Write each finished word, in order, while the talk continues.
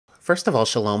First of all,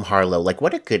 Shalom Harlow, like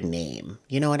what a good name.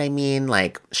 You know what I mean?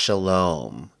 Like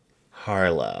Shalom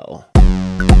Harlow.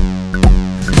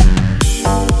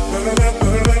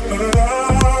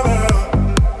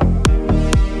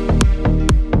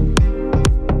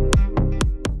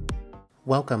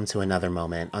 Welcome to another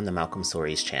moment on the Malcolm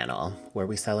Stories channel, where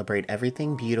we celebrate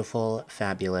everything beautiful,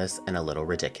 fabulous, and a little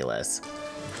ridiculous.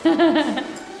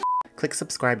 Click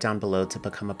subscribe down below to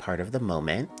become a part of the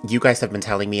moment. You guys have been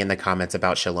telling me in the comments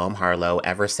about Shalom Harlow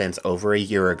ever since over a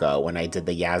year ago when I did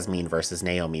the Yasmin versus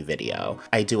Naomi video.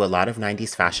 I do a lot of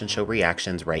 90s fashion show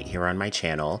reactions right here on my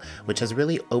channel, which has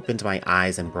really opened my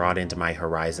eyes and broadened my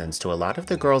horizons to a lot of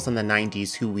the girls in the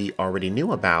 90s who we already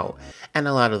knew about, and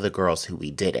a lot of the girls who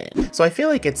we didn't. So I feel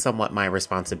like it's somewhat my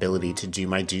responsibility to do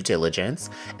my due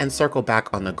diligence and circle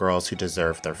back on the girls who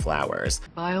deserve their flowers.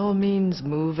 By all means,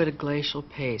 move at a glacial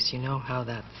pace. You know how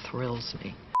that thrills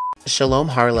me. Shalom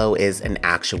Harlow is an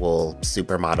actual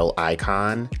supermodel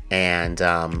icon, and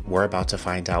we're about to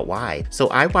find out why. So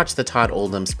I watched the Todd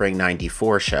Oldham Spring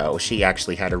 94 show. She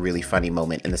actually had a really funny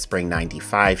moment in the Spring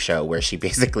 95 show where she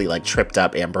basically like tripped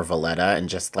up Amber Valetta and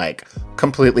just like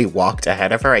completely walked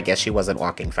ahead of her. I guess she wasn't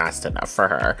walking fast enough for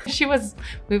her. She was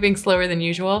moving slower than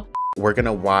usual. We're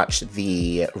gonna watch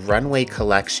the Runway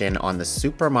collection on the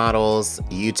Supermodels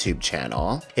YouTube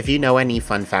channel. If you know any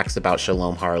fun facts about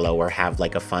Shalom Harlow or have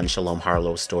like a fun Shalom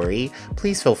Harlow story,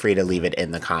 please feel free to leave it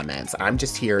in the comments. I'm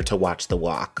just here to watch the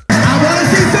walk. I wanna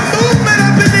see some movement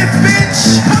up in this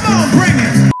bitch! Come on, bring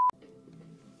it!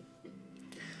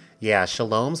 Yeah,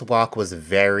 Shalom's walk was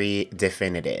very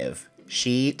definitive.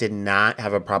 She did not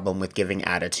have a problem with giving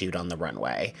attitude on the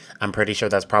runway. I'm pretty sure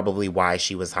that's probably why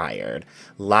she was hired.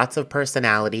 Lots of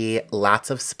personality, lots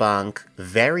of spunk,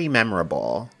 very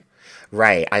memorable.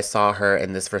 Right, I saw her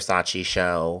in this Versace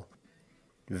show.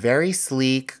 Very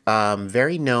sleek,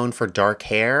 very known for dark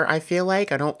hair, I feel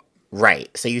like. Right,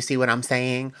 so you see what I'm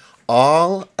saying?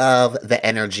 All of the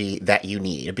energy that you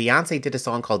need. Beyonce did a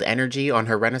song called Energy on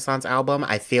her Renaissance album.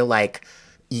 I feel like,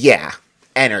 yeah,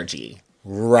 energy.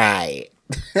 Right.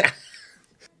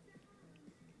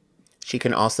 She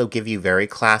can also give you very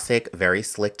classic, very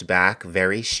slicked back,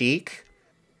 very chic.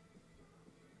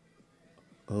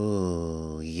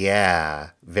 Ooh, yeah.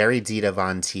 Very Dita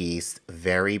Von Teese,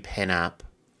 very pinup.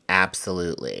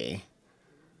 Absolutely.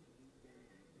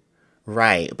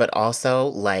 Right, but also,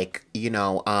 like, you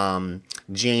know,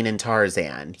 Jane and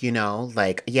Tarzan, you know?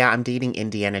 Like, yeah, I'm dating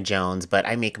Indiana Jones, but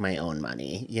I make my own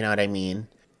money. You know what I mean?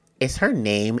 Is her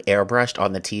name airbrushed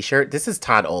on the t-shirt? This is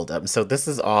Todd Oldham, so this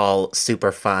is all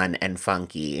super fun and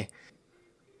funky.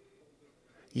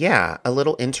 Yeah, a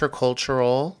little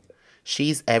intercultural.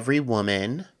 She's every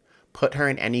woman. Put her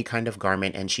in any kind of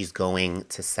garment and she's going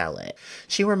to sell it.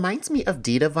 She reminds me of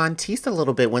Dita Von Teese a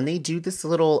little bit when they do this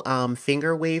little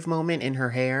finger wave moment in her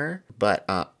hair. But,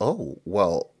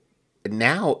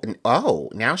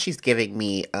 now she's giving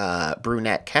me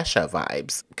brunette Kesha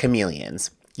vibes. Chameleons.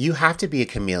 You have to be a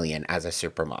chameleon as a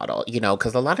supermodel, you know,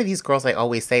 because a lot of these girls, I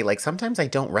always say, like, sometimes I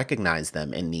don't recognize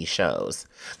them in these shows.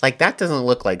 Like, that doesn't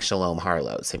look like Shalom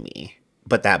Harlow to me.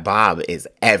 But that bob is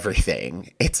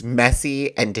everything. It's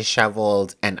messy and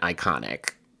disheveled and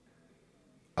iconic.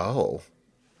 Oh,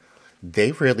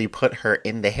 they really put her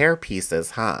in the hair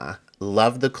pieces, huh?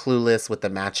 Love the Clueless with the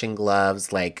matching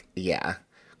gloves. Like, yeah,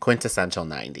 quintessential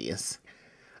 90s.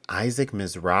 Isaac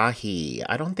Mizrahi.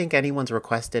 I don't think anyone's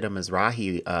requested a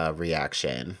Mizrahi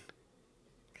reaction.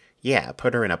 Yeah,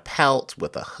 put her in a pelt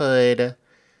with a hood.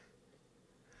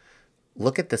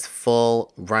 Look at this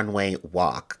full runway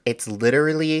walk. It's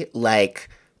literally like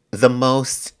the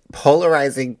most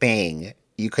polarizing thing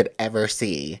you could ever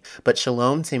see. But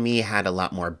Shalom to me had a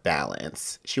lot more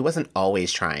balance. She wasn't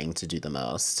always trying to do the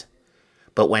most.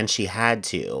 But when she had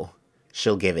to,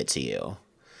 she'll give it to you.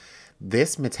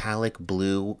 This metallic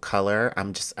blue color,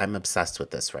 I'm obsessed with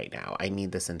this right now. I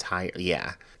need this entire,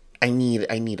 yeah. I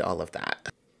need all of that.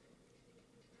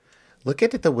 Look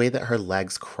at it, the way that her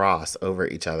legs cross over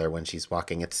each other when she's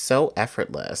walking. It's so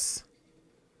effortless.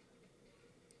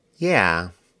 Yeah.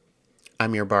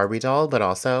 I'm your Barbie doll, but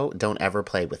also don't ever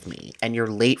play with me. And you're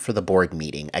late for the board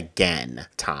meeting again,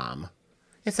 Tom.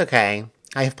 It's okay.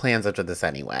 I have plans after this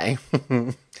anyway.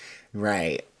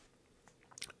 Right.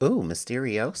 Ooh,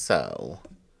 Mysterioso.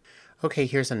 Okay,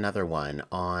 here's another one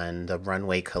on the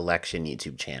Runway Collection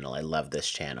YouTube channel. I love this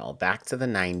channel. Back to the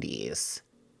 90s.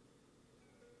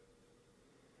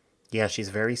 Yeah, she's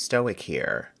very stoic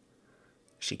here.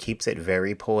 She keeps it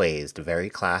very poised, very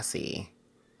classy.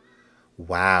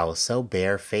 Wow, so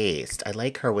barefaced. I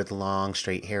like her with long,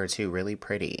 straight hair too. Really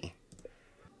pretty.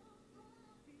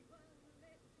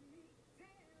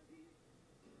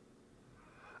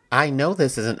 I know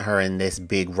this isn't her in this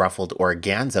big ruffled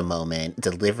organza moment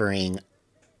delivering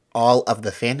all of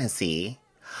the fantasy.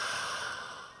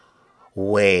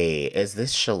 Wait, is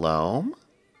this Shalom?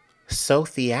 So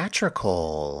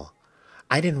theatrical.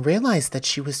 I didn't realize that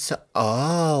she was so...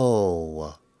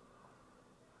 Oh.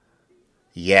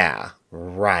 Yeah,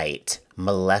 right.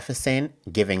 Maleficent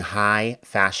giving high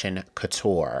fashion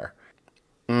couture.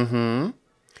 Mm-hmm.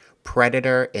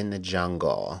 Predator in the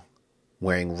jungle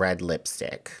wearing red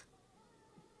lipstick.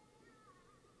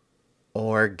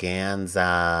 Organza.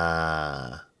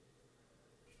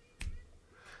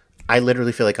 I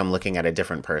literally feel like I'm looking at a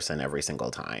different person every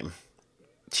single time.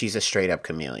 She's a straight up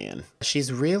chameleon.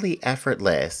 She's really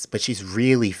effortless, but she's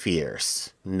really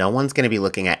fierce. No one's going to be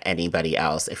looking at anybody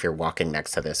else if you're walking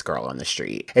next to this girl on the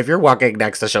street. If you're walking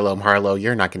next to Shalom Harlow,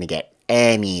 you're not going to get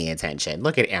any attention.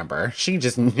 Look at Amber. She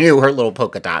just knew her little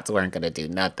polka dots weren't going to do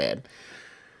nothing.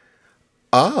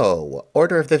 Oh,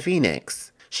 Order of the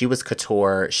Phoenix. She was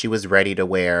couture. She was ready to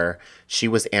wear. She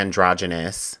was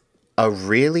androgynous. A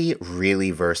really,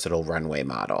 really versatile runway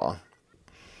model.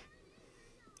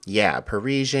 Yeah,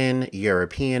 Parisian,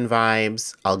 European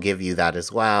vibes. I'll give you that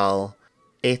as well.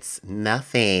 It's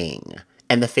nothing.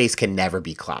 And the face can never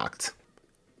be clocked.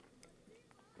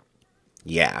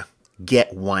 Yeah,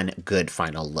 get one good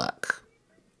final look.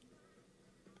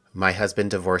 My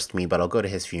husband divorced me, but I'll go to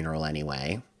his funeral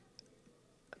anyway.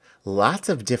 Lots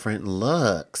of different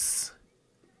looks.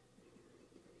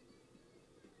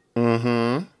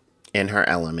 Mm-hmm. In her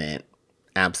element.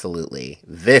 Absolutely.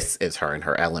 This is her in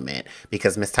her element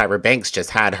because Miss Tyra Banks just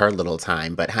had her little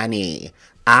time. But honey,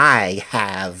 I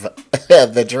have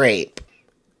the drape.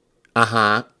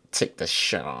 Uh-huh. Take the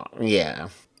shot. Yeah.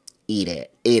 Eat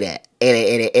it. Eat it. Eat it.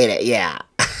 Eat it. Eat it. Yeah.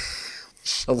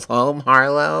 Shalom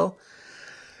Harlow.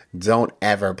 Don't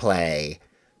ever play.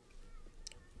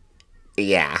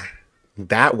 Yeah.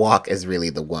 That walk is really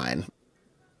the one.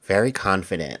 Very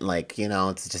confident. Like, you know,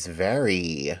 it's just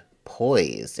very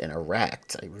poised and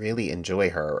erect. I really enjoy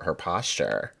her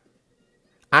posture.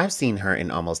 I've seen her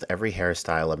in almost every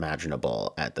hairstyle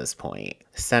imaginable at this point.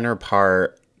 Center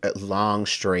part, long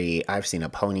straight. I've seen a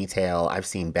ponytail. I've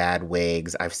seen bad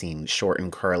wigs. I've seen short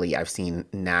and curly. I've seen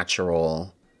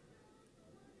natural.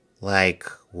 Like,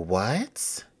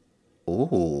 what?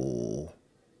 Ooh.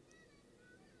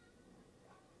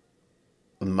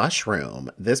 Mushroom.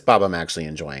 This bob I'm actually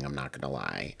enjoying, I'm not gonna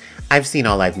lie. I've seen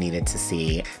all I've needed to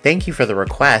see. Thank you for the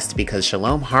request because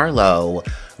Shalom Harlow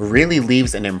really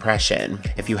leaves an impression.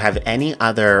 If you have any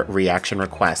other reaction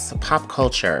requests, pop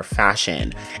culture,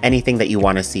 fashion, anything that you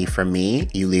want to see from me,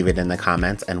 you leave it in the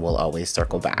comments and we'll always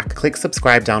circle back. Click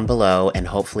subscribe down below and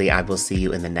hopefully I will see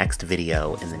you in the next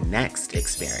video, in the next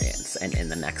experience, and in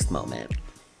the next moment.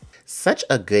 Such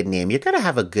a good name. You're going to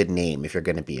have a good name if you're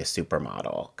going to be a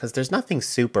supermodel because there's nothing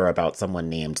super about someone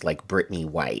named like Brittany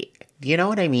White. You know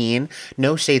what I mean?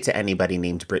 No shade to anybody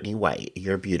named Brittany White.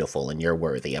 You're beautiful and you're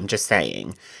worthy. I'm just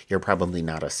saying, you're probably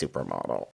not a supermodel.